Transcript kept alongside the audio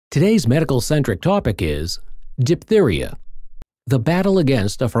Today's medical-centric topic is diphtheria, the battle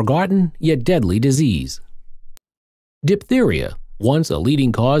against a forgotten yet deadly disease. Diphtheria, once a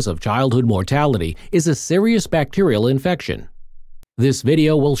leading cause of childhood mortality, is a serious bacterial infection. This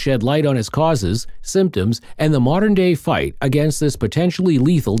video will shed light on its causes, symptoms, and the modern-day fight against this potentially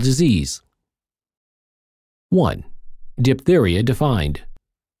lethal disease. 1. Diphtheria defined.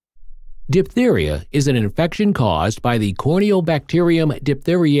 Diphtheria is an infection caused by the Corynebacterium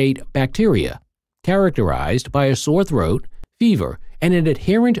diphtheriate bacteria, characterized by a sore throat, fever, and an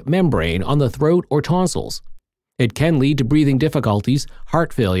adherent membrane on the throat or tonsils. It can lead to breathing difficulties,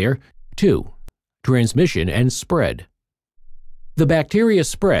 heart failure. 2. Transmission and spread. The bacteria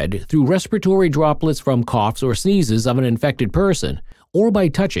spread through respiratory droplets from coughs or sneezes of an infected person or by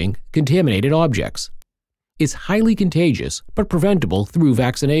touching contaminated objects. It's highly contagious but preventable through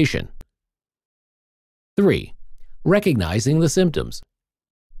vaccination. 3. Recognizing the symptoms.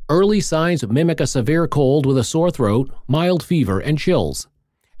 Early signs mimic a severe cold with a sore throat, mild fever, and chills.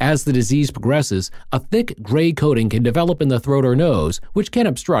 As the disease progresses, a thick gray coating can develop in the throat or nose, which can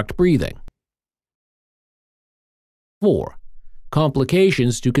obstruct breathing. 4.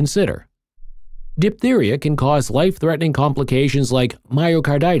 Complications to consider. Diphtheria can cause life-threatening complications like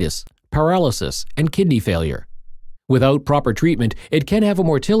myocarditis, paralysis, and kidney failure. Without proper treatment, it can have a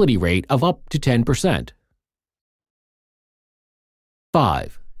mortality rate of up to 10%.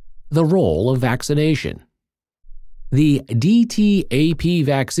 5. The role of vaccination. The DTaP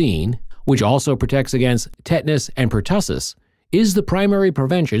vaccine, which also protects against tetanus and pertussis, is the primary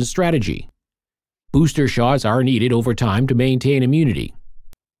prevention strategy. Booster shots are needed over time to maintain immunity.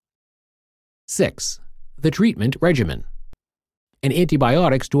 6. The treatment regimen. And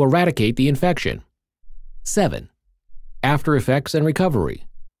antibiotics to eradicate the infection. 7. After effects and recovery.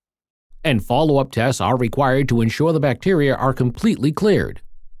 And follow-up tests are required to ensure the bacteria are completely cleared.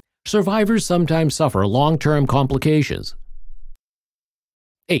 Survivors sometimes suffer long-term complications.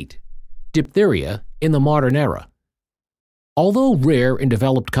 8. Diphtheria in the modern era. Although rare in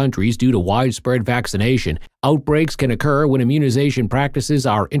developed countries due to widespread vaccination, outbreaks can occur when immunization practices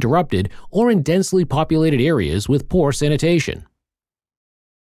are interrupted or in densely populated areas with poor sanitation.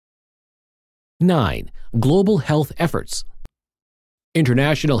 9. Global health efforts.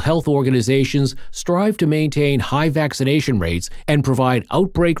 International health organizations strive to maintain high vaccination rates and provide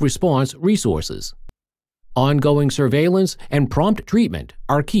outbreak response resources. Ongoing surveillance and prompt treatment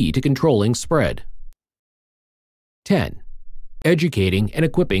are key to controlling spread. 10. Educating and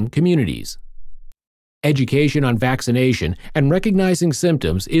equipping communities. Education on vaccination and recognizing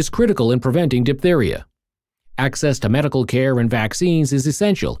symptoms is critical in preventing diphtheria. Access to medical care and vaccines is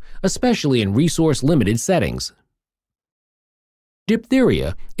essential, especially in resource-limited settings.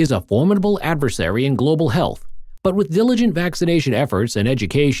 Diphtheria is a formidable adversary in global health, but with diligent vaccination efforts and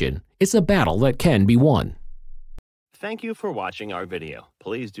education, it's a battle that can be won. Thank you for watching our video.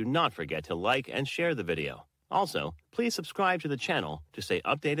 Please do not forget to like and share the video. Also, please subscribe to the channel to stay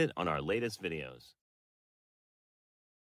updated on our latest videos.